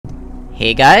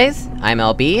Hey guys, I'm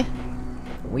LB.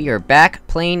 We are back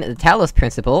playing the Talos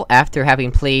Principle after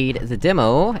having played the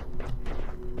demo.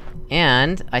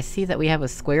 And I see that we have a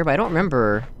square, but I don't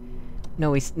remember...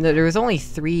 No, there was only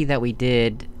 3 that we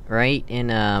did, right? In,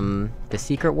 the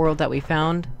secret world that we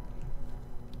found?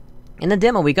 In the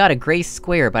demo, we got a gray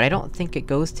square, but I don't think it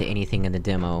goes to anything in the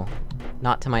demo.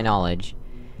 Not to my knowledge.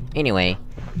 Anyway...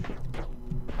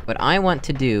 What I want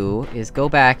to do is go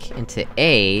back into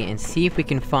A, and see if we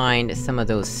can find some of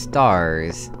those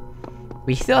stars.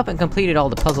 We still haven't completed all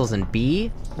the puzzles in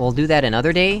B, we'll do that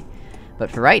another day.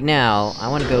 But for right now, I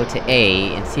wanna go to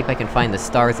A, and see if I can find the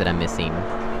stars that I'm missing.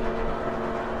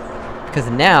 Because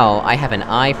now, I have an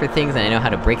eye for things, and I know how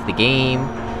to break the game.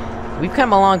 We've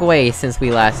come a long way since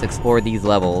we last explored these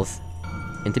levels.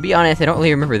 And to be honest, I don't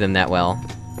really remember them that well.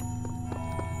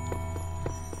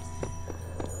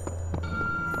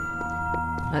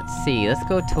 Let's see, let's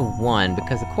go to 1,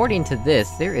 because according to this,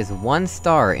 there is 1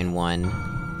 star in 1.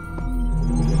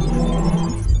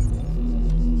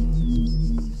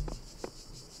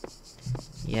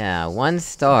 Yeah, 1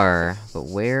 star, but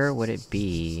where would it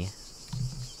be?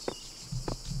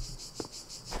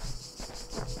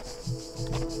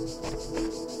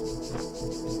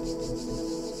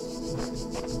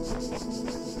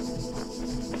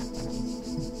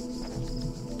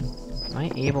 Am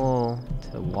I able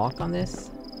to walk on this?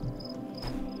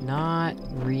 Not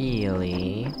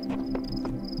really...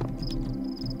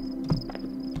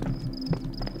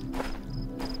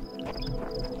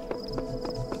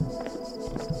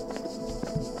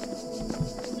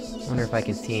 Wonder if I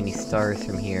can see any stars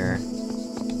from here.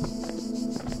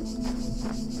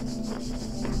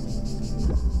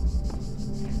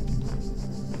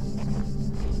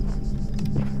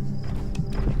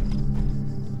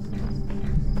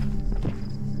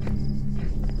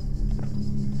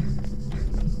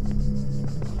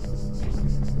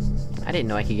 I didn't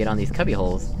know I could get on these cubby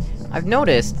holes. I've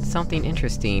noticed something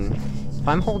interesting. If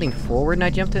I'm holding forward and I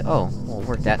jump to- oh, well, it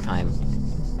worked that time.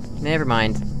 Never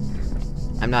mind.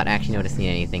 I'm not actually noticing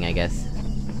anything, I guess.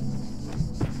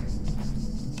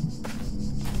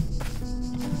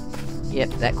 Yep,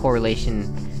 that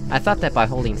correlation... I thought that by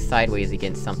holding sideways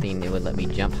against something, it would let me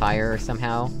jump higher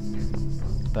somehow.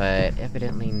 But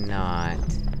evidently not.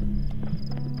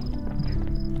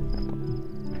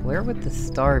 Where would the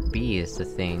star be, is the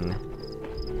thing?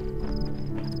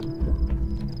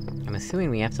 I'm assuming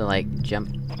we have to, like, jump...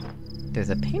 There's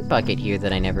a paint bucket here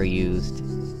that I never used.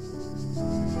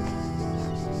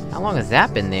 How long has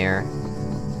that been there?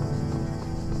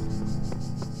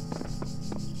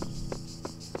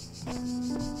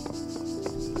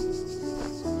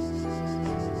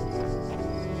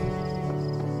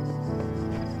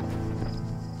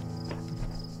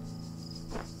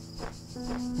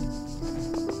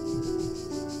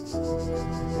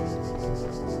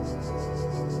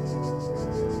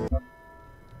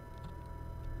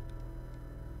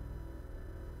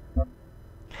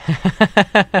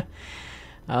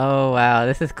 Oh wow,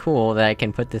 this is cool that I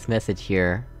can put this message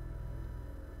here.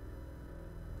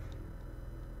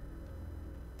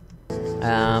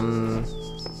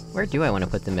 Where do I want to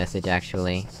put the message,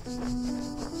 actually?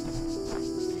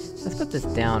 Let's put this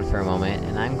down for a moment,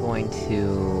 and I'm going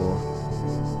to...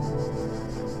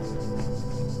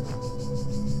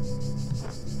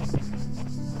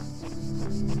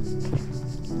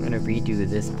 I'm gonna redo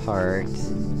this part.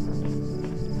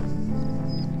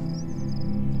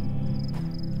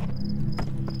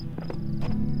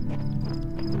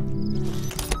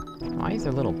 Why is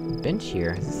there a little bench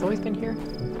here? Has this always been here?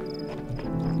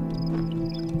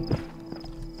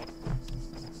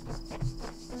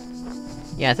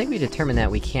 Yeah, I think we determined that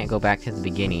we can't go back to the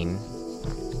beginning.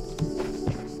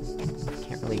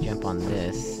 Can't really jump on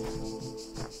this.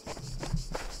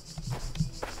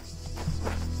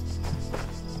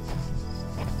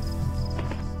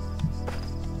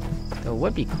 So it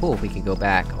would be cool if we could go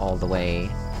back all the way.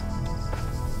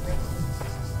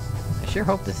 I sure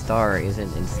hope the star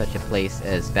isn't in such a place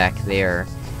as back there,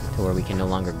 to where we can no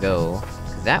longer go,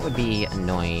 'cause that would be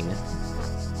annoying.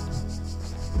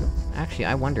 Actually,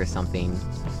 I wonder something.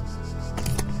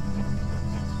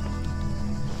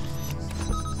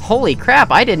 Holy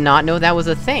crap, I did not know that was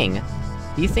a thing!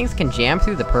 These things can jam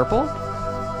through the purple?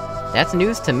 That's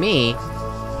news to me!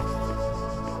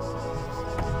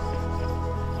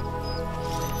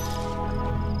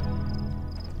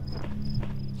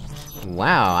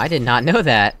 Wow, I did not know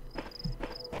that!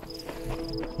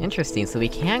 Interesting, so we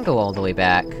can go all the way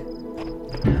back.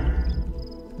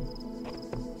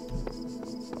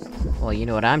 Well, you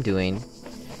know what I'm doing.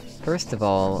 First of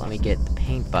all, let me get the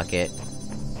paint bucket.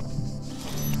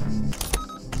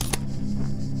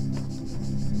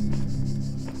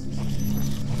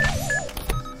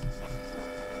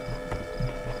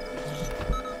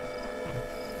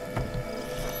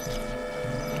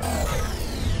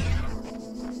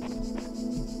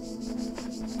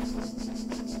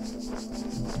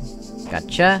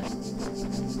 Gotcha.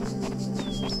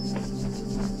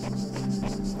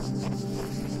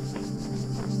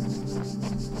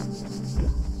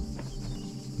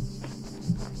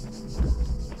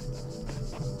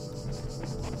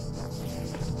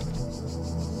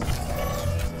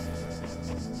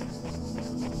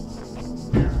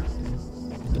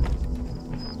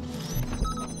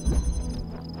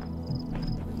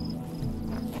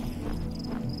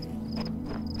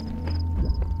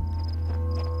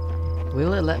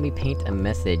 Will it let me paint a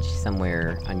message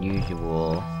somewhere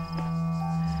unusual?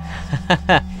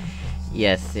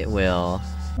 Yes, it will.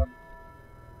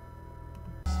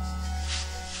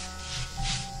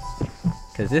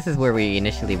 Cause this is where we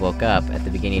initially woke up, at the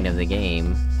beginning of the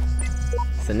game.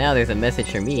 So now there's a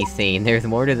message from me saying, there's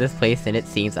more to this place than it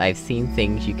seems, I've seen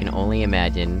things you can only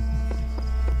imagine.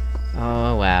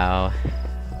 Oh, wow.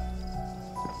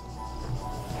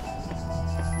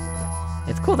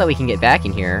 It's cool that we can get back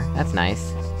in here, that's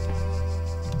nice.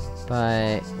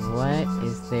 But... what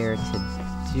is there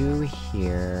to do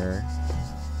here?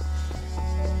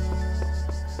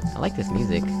 I like this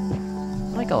music.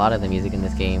 I like a lot of the music in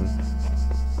this game.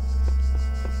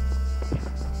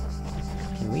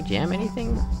 Can we jam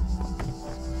anything?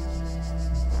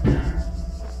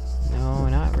 No,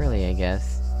 not really, I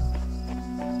guess.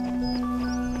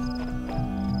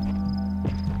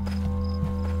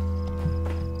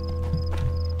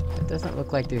 Doesn't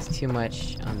look like there's too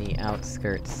much on the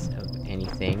outskirts of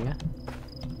anything.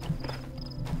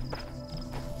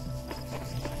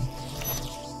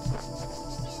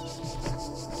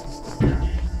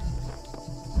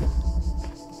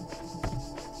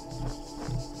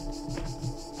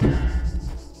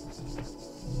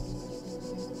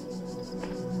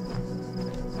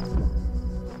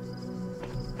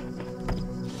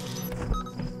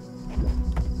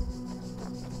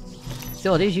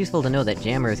 Still, it is useful to know that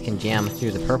jammers can jam through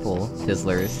the purple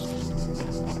fizzlers.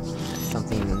 That's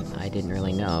something I didn't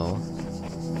really know.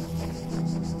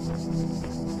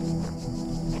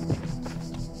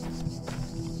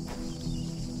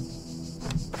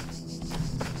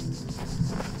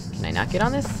 Can I not get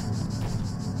on this?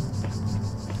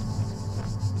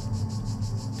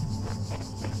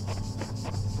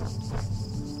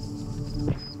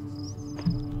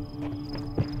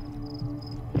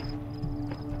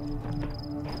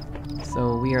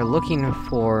 So we are looking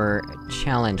for a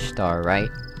challenge star, right?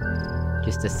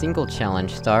 Just a single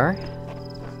challenge star.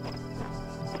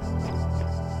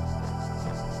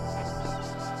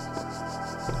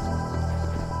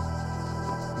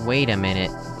 Wait a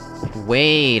minute.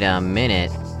 Wait a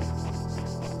minute!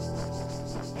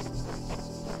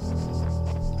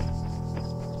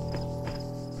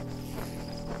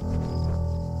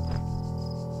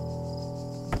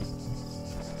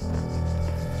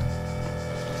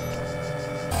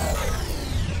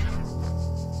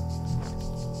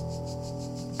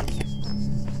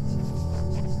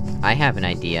 I have an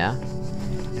idea.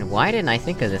 And why didn't I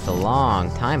think of this a long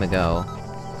time ago?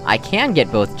 I can get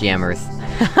both jammers!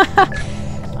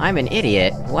 I'm an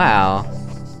idiot, wow.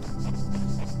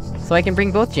 So I can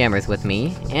bring both jammers with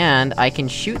me, and I can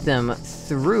shoot them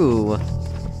through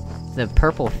the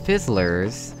purple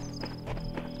fizzlers.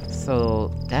 So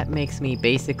that makes me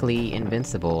basically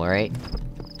invincible, right?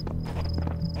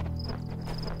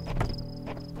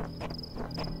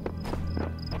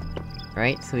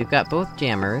 Right, so we've got both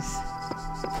jammers.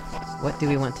 What do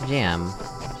we want to jam?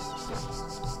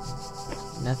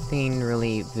 Nothing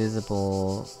really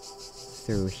visible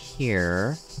through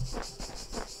here.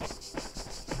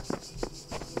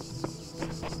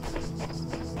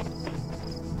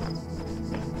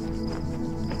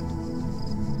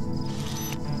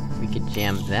 We could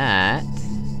jam that.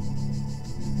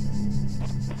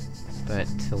 But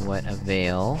to what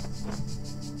avail?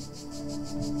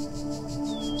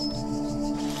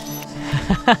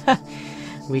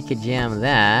 We could jam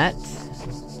that.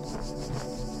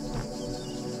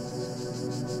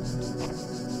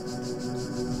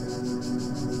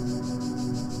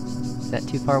 Is that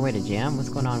too far away to jam? What's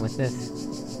going on with this?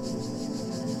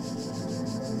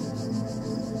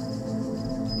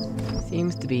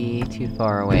 Seems to be too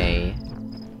far away.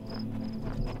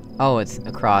 Oh, it's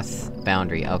across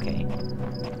boundary, okay.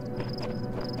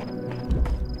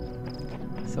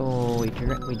 So,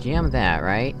 we jam that,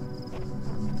 right?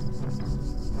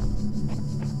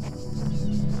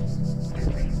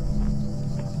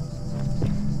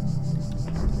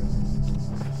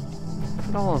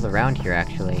 What all is around here,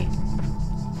 actually?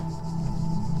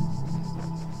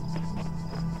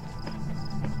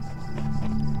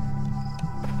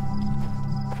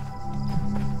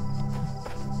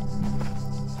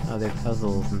 Other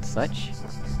puzzles and such.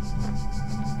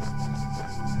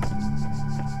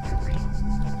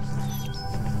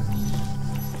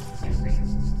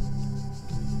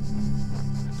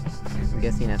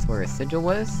 guessing that's where a sigil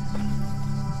was?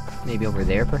 Maybe over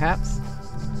there, perhaps?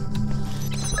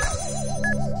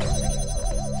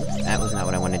 Oops, that was not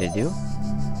what I wanted to do.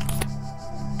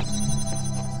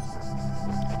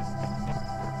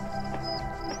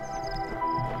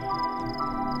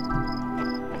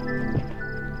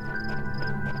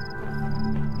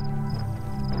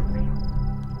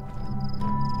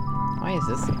 Why does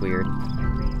this look weird?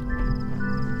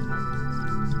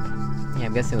 Yeah,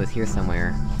 I'm guessing it was here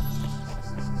somewhere.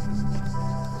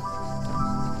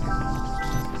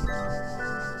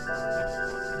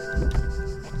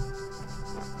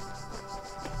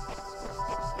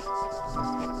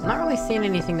 I'm not really seeing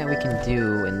anything that we can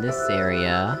do in this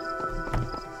area.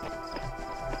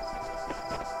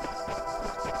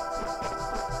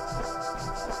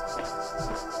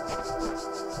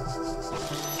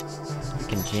 We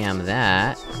can jam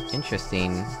that.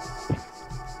 Interesting.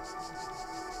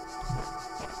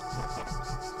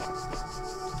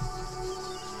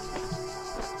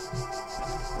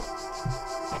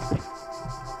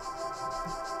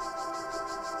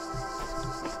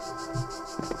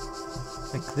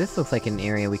 Like, this looks like an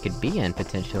area we could be in,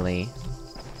 potentially.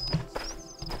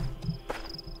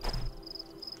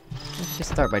 Let's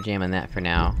just start by jamming that for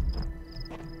now.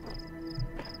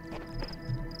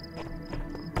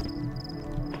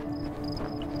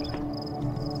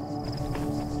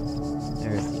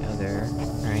 There's the other,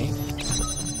 right?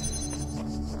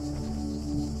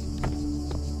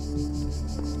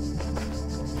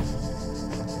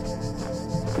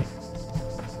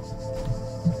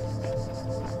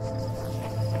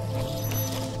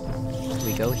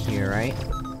 We go here, right? I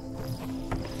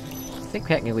think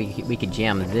technically we could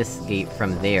jam this gate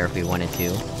from there if we wanted to.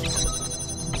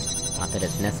 Not that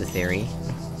it's necessary.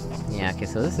 Yeah, okay,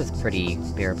 so this is pretty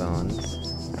bare bones.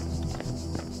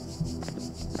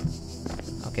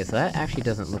 Okay, so that actually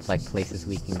doesn't look like places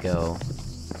we can go.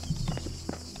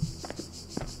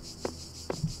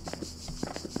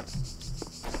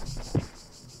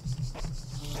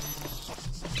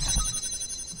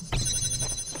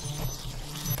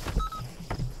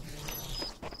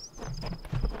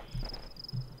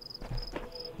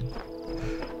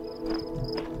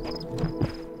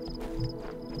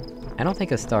 I don't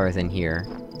think a star is in here.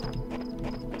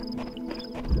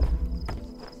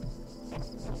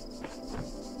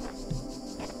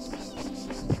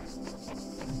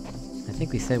 I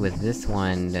think we said with this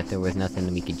one that there was nothing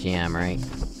that we could jam, right?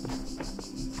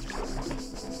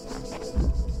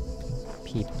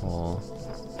 People...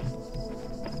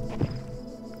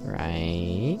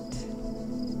 Right...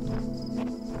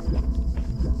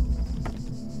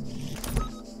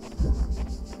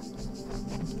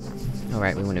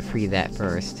 Alright, we want to free that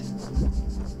first.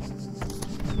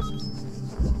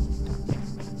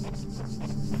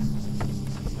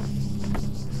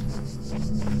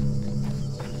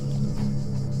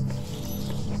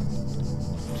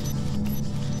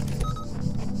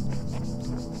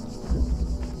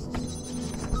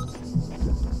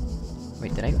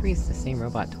 Wait, did I freeze the same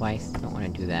robot twice? Don't wanna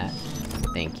do that.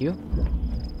 Thank you.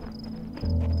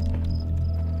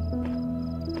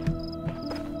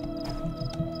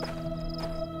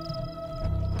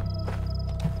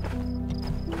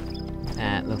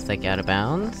 That looks like out of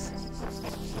bounds.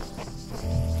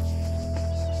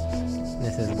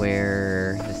 This is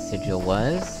where the sigil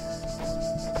was.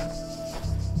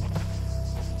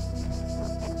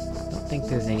 Don't think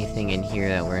there's anything in here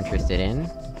that we're interested in.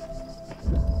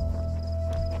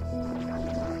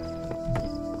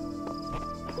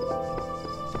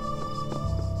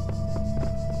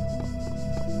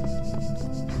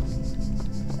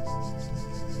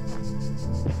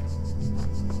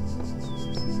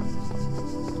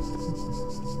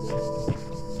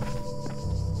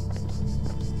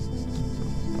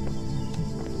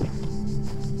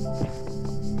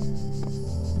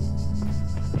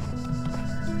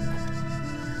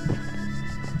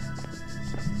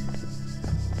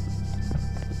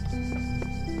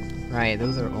 Right,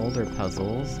 those are older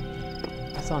puzzles.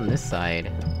 What's on this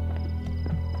side?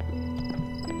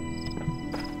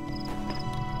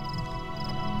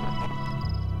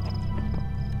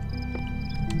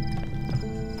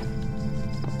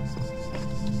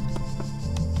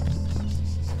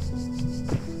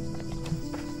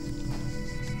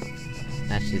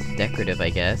 That's just decorative, I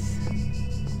guess.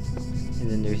 And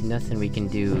then there's nothing we can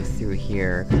do through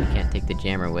here, 'cause we can't take the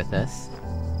jammer with us.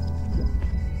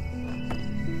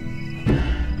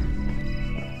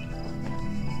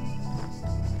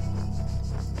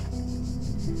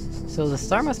 So the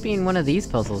star must be in one of these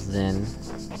puzzles then.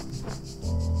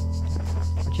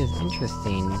 Which is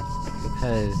interesting,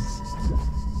 because...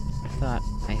 I thought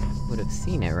I would've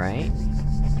seen it, right?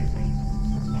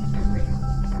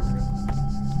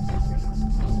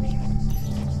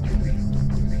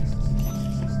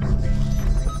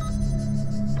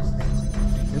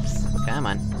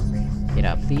 Get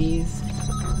out, please.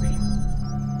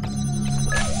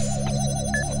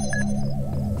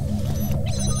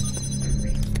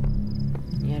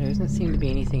 Yeah, there doesn't seem to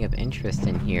be anything of interest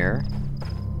in here.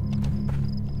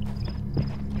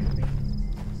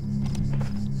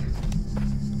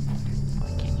 Oh,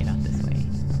 I can't get out this way.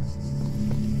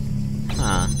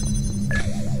 Huh.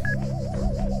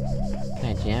 Can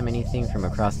I jam anything from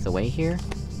across the way here?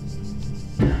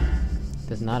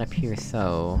 Does not appear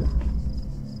so.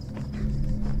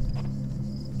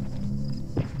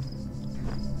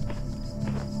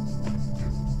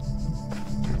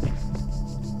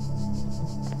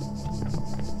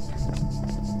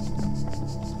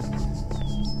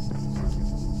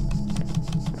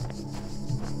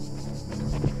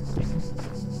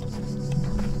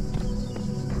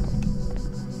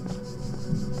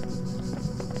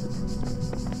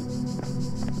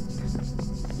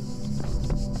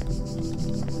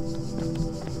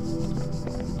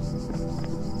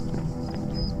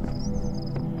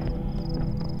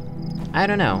 I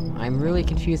don't know. I'm really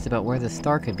confused about where the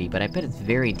star could be, but I bet it's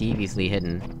very deviously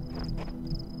hidden.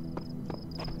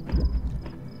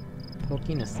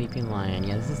 Poking a sleeping lion.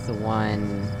 Yeah, this is the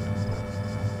one...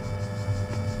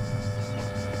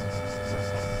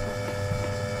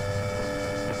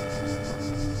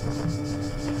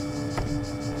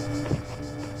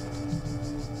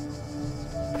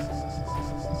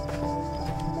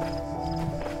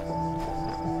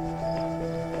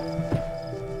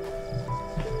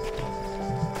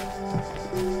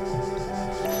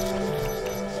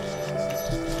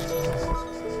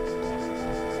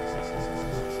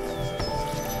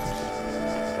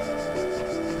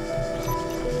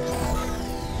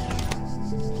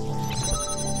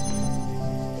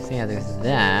 So yeah, there's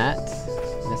that.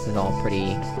 This is all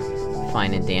pretty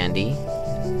fine and dandy.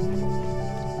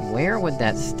 Where would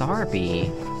that star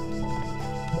be?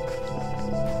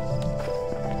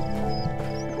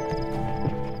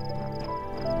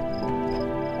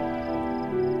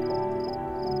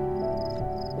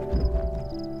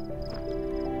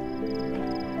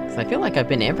 Cause I feel like I've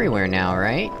been everywhere now,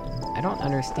 right? I don't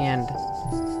understand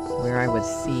where I would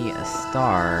see a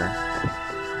star.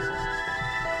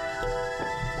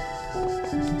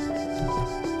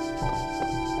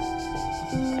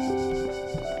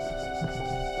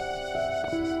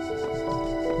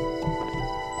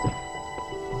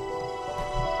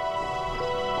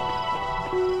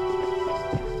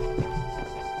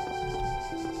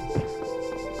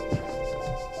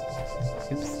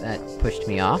 Oops, that pushed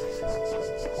me off.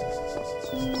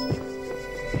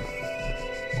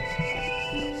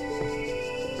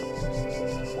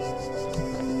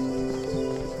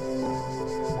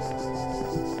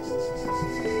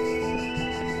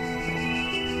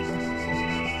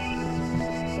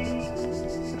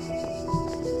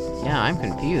 Yeah, I'm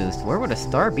confused. Where would a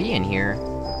star be in here?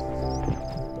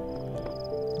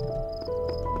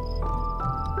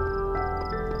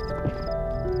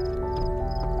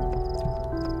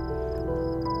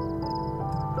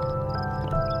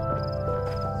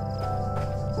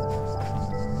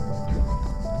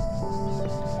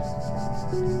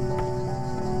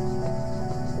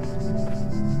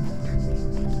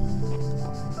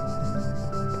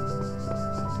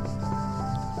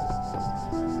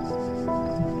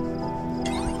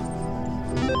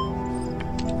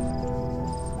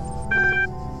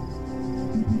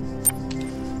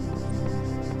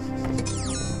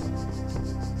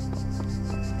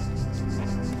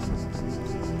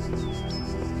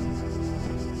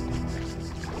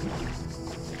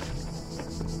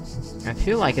 I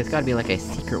feel like it's gotta be like a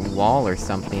secret wall or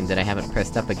something that I haven't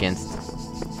pressed up against.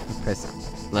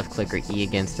 Press left click or E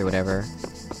against or whatever.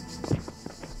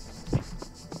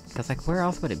 Cause like, where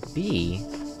else would it be?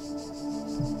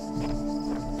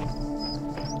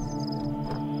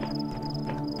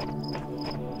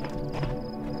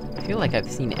 I feel like I've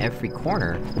seen every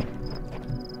corner.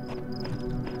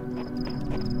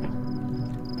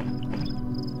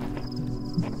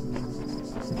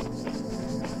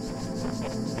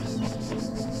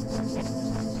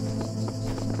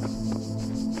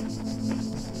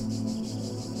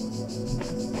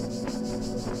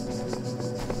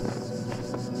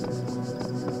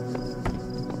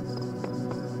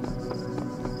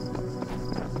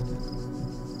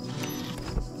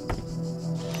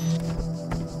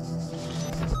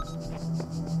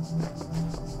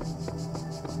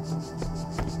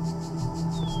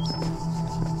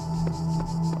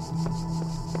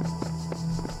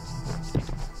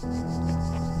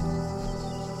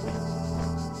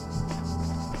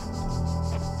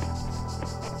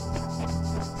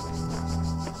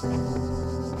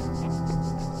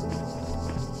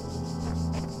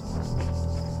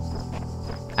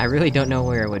 I really don't know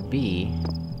where it would be.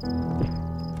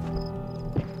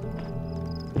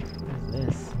 What is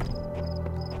this?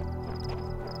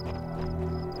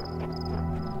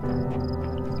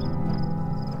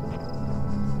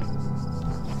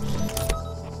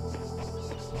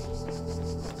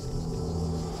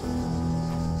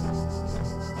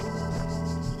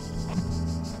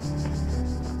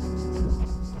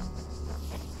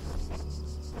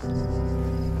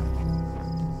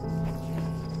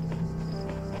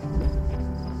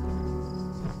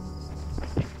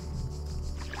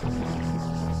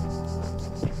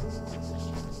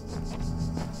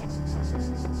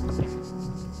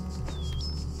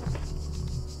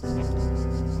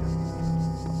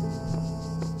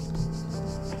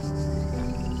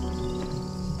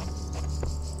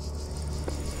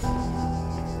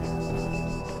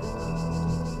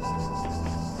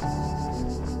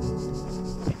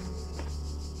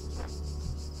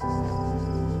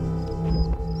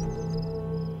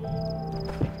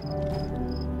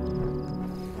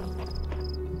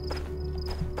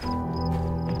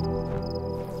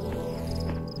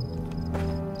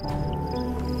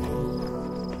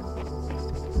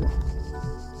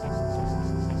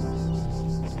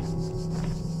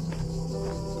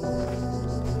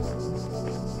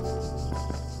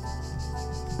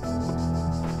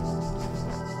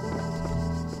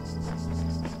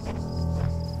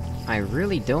 I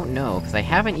really don't know, cause I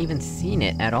haven't even seen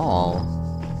it at all.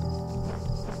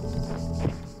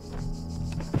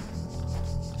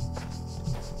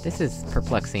 This is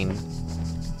perplexing.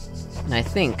 And I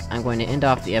think I'm going to end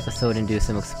off the episode and do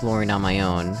some exploring on my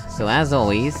own. So as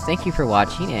always, thank you for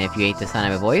watching, and if you hate the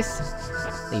sound of my voice,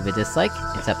 leave a dislike,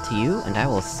 it's up to you, and I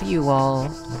will see you all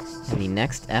in the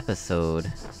next episode.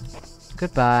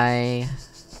 Goodbye!